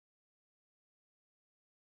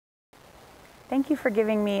Thank you for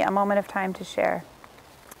giving me a moment of time to share.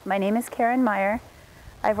 My name is Meyer.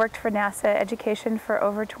 I've worked for NASA Education for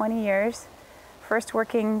over 20 years, first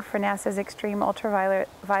working for NASA's Extreme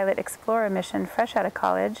Ultraviolet Explorer mission fresh out of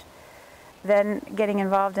college, then getting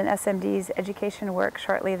involved in SMD's education work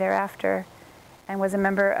shortly thereafter, and was a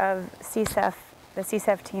member of the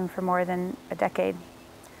CSEF team for more than a decade.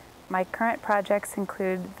 My current projects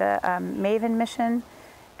include the MAVEN mission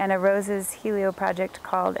and a ROSES Helio project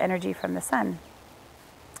called Energy from the Sun.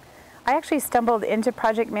 I actually stumbled into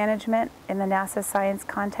project management in the NASA science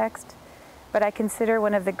context, but I consider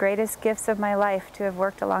one of the greatest gifts of my life to have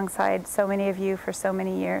worked alongside so many of you for so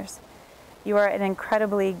many years. You are an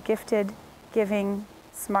incredibly gifted, giving,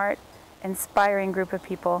 smart, inspiring group of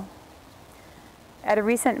people. At a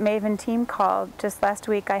recent MAVEN team call just last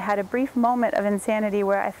week, I had a brief moment of insanity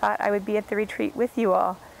where I thought I would be at the retreat with you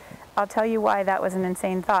all. I'll tell you why that was an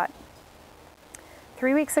insane thought.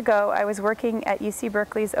 3 weeks ago, I was working at UC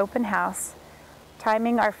Berkeley's open house,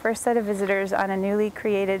 timing our first set of visitors on a newly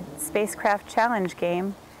created spacecraft challenge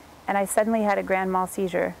game, and I suddenly had a grand mal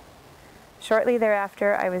seizure. Shortly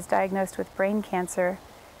thereafter, I was diagnosed with brain cancer,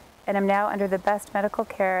 and am now under the best medical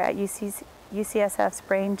care at UCSF's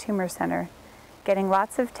Brain Tumor Center, getting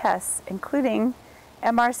lots of tests, including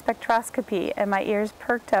MR spectroscopy, and my ears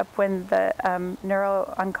perked up when the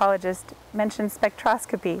neuro-oncologist mentioned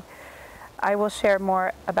spectroscopy. I will share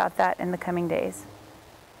more about that in the coming days.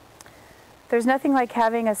 There's nothing like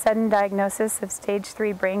having a sudden diagnosis of stage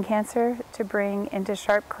 3 brain cancer to bring into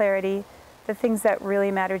sharp clarity the things that really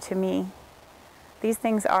matter to me. These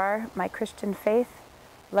things are my Christian faith,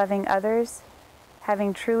 loving others,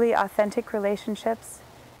 having truly authentic relationships,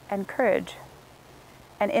 and courage.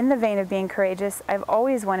 And in the vein of being courageous, I've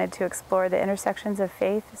always wanted to explore the intersections of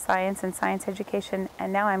faith, science, and science education,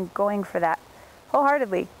 and now I'm going for that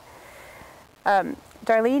wholeheartely.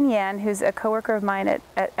 Darlene Yan, who's a coworker of mine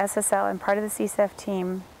at SSL and part of the CSEF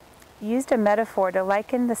team, used a metaphor to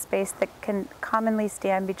liken the space that can commonly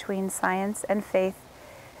stand between science and faith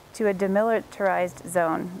to a demilitarized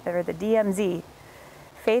zone, or the DMZ.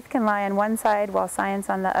 Faith can lie on one side while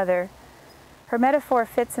science on the other. Her metaphor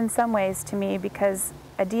fits in some ways to me because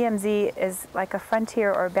a DMZ is like a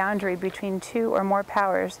frontier or boundary between two or more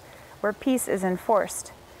powers where peace is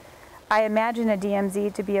enforced. I imagine a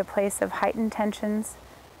DMZ to be a place of heightened tensions,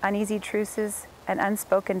 uneasy truces, and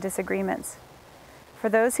unspoken disagreements. For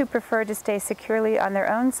those who prefer to stay securely on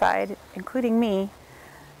their own side, including me,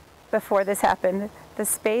 before this happened, the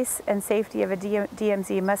space and safety of a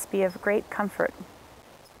DMZ must be of great comfort.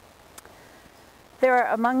 There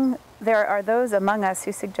are those among us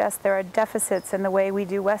who suggest there are deficits in the way we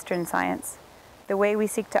do Western science, the way we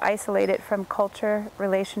seek to isolate it from culture,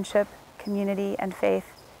 relationship, community, and faith.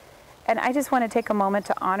 And I just want to take a moment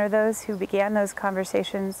to honor those who began those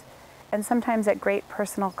conversations, and sometimes at great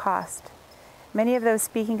personal cost. Many of those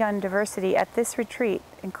speaking on diversity at this retreat,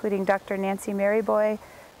 including Dr. Nancy Maryboy,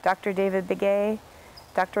 Dr. David Begay,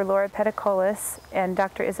 Dr. Laura Peticolis, and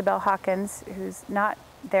Dr. Isabel Hawkins, who's not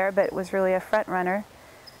there but was really a front runner.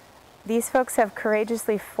 These folks have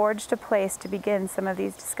courageously forged a place to begin some of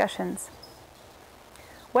these discussions.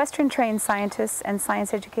 Western-trained scientists and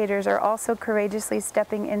science educators are also courageously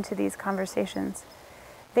stepping into these conversations.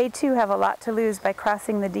 They too have a lot to lose by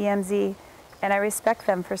crossing the DMZ, and I respect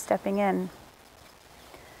them for stepping in.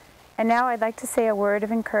 And now I'd like to say a word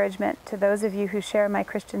of encouragement to those of you who share my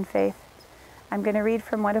Christian faith. I'm going to read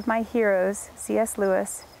from one of my heroes, C.S.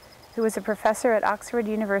 Lewis, who was a professor at Oxford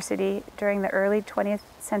University during the early 20th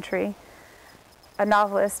century, a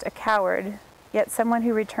novelist, a coward, yet someone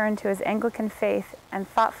who returned to his Anglican faith and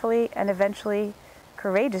thoughtfully and eventually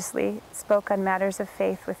courageously spoke on matters of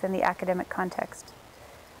faith within the academic context.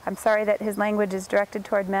 I'm sorry that his language is directed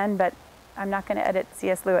toward men, but I'm not going to edit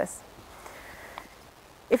C.S. Lewis.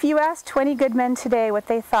 If you asked 20 good men today what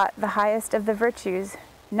they thought the highest of the virtues,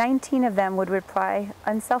 19 of them would reply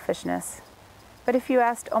unselfishness. But if you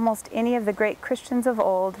asked almost any of the great Christians of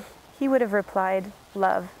old, he would have replied,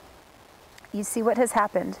 love. You see what has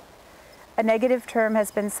happened. A negative term has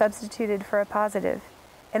been substituted for a positive,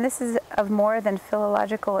 and this is of more than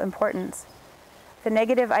philological importance. The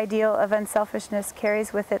negative ideal of unselfishness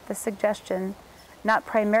carries with it the suggestion, not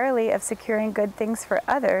primarily of securing good things for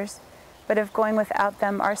others, but of going without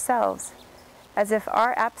them ourselves, as if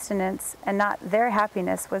our abstinence and not their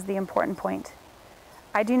happiness was the important point.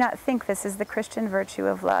 I do not think this is the Christian virtue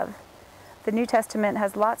of love. The New Testament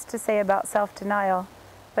has lots to say about self-denial,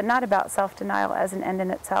 but not about self-denial as an end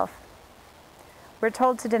in itself. We're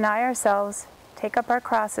told to deny ourselves, take up our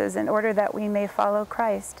crosses in order that we may follow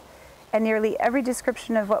Christ, and nearly every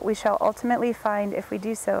description of what we shall ultimately find if we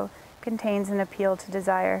do so contains an appeal to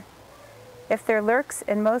desire. If there lurks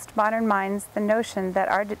in most modern minds the notion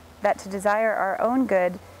that to desire our own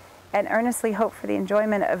good and earnestly hope for the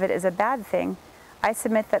enjoyment of it is a bad thing, I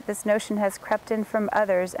submit that this notion has crept in from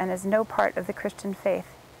others and is no part of the Christian faith.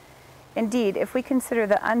 Indeed, if we consider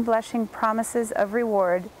the unblushing promises of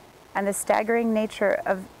reward and the staggering nature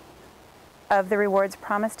of the rewards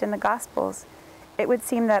promised in the Gospels, it would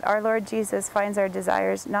seem that our Lord Jesus finds our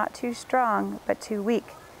desires not too strong, but too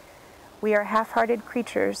weak. We are half-hearted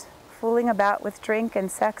creatures, fooling about with drink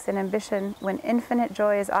and sex and ambition when infinite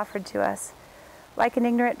joy is offered to us, like an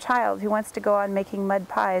ignorant child who wants to go on making mud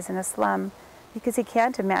pies in a slum because he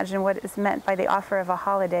can't imagine what is meant by the offer of a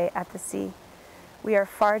holiday at the sea. We are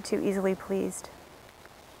far too easily pleased.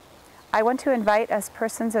 I want to invite us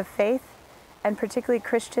persons of faith, and particularly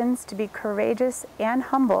Christians, to be courageous and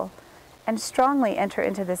humble and strongly enter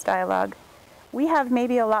into this dialogue. We have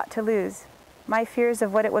maybe a lot to lose. My fears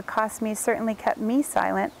of what it would cost me certainly kept me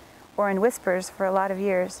silent or in whispers for a lot of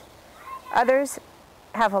years. Others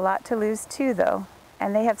have a lot to lose too, though,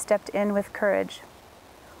 and they have stepped in with courage.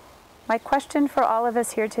 My question for all of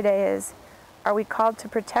us here today is, are we called to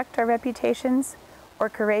protect our reputations or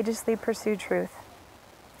courageously pursue truth?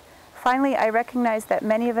 Finally, I recognize that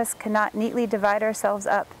many of us cannot neatly divide ourselves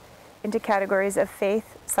up into categories of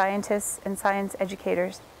faith, scientists, and science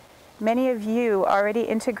educators. Many of you already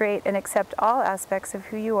integrate and accept all aspects of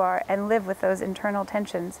who you are and live with those internal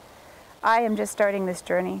tensions. I am just starting this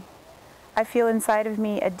journey. I feel inside of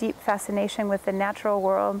me a deep fascination with the natural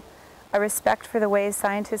world, a respect for the ways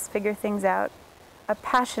scientists figure things out, a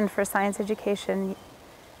passion for science education,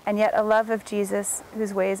 and yet a love of Jesus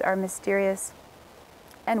whose ways are mysterious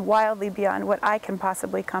and wildly beyond what I can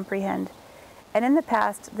possibly comprehend. And in the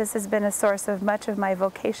past, this has been a source of much of my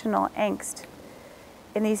vocational angst.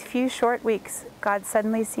 In these few short weeks, God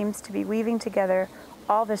suddenly seems to be weaving together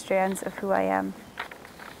all the strands of who I am.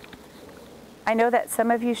 I know that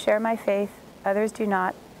some of you share my faith, others do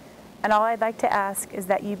not, and all I'd like to ask is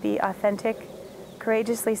that you be authentic,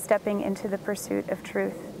 courageously stepping into the pursuit of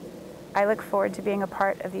truth. I look forward to being a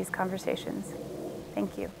part of these conversations.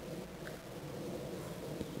 Thank you.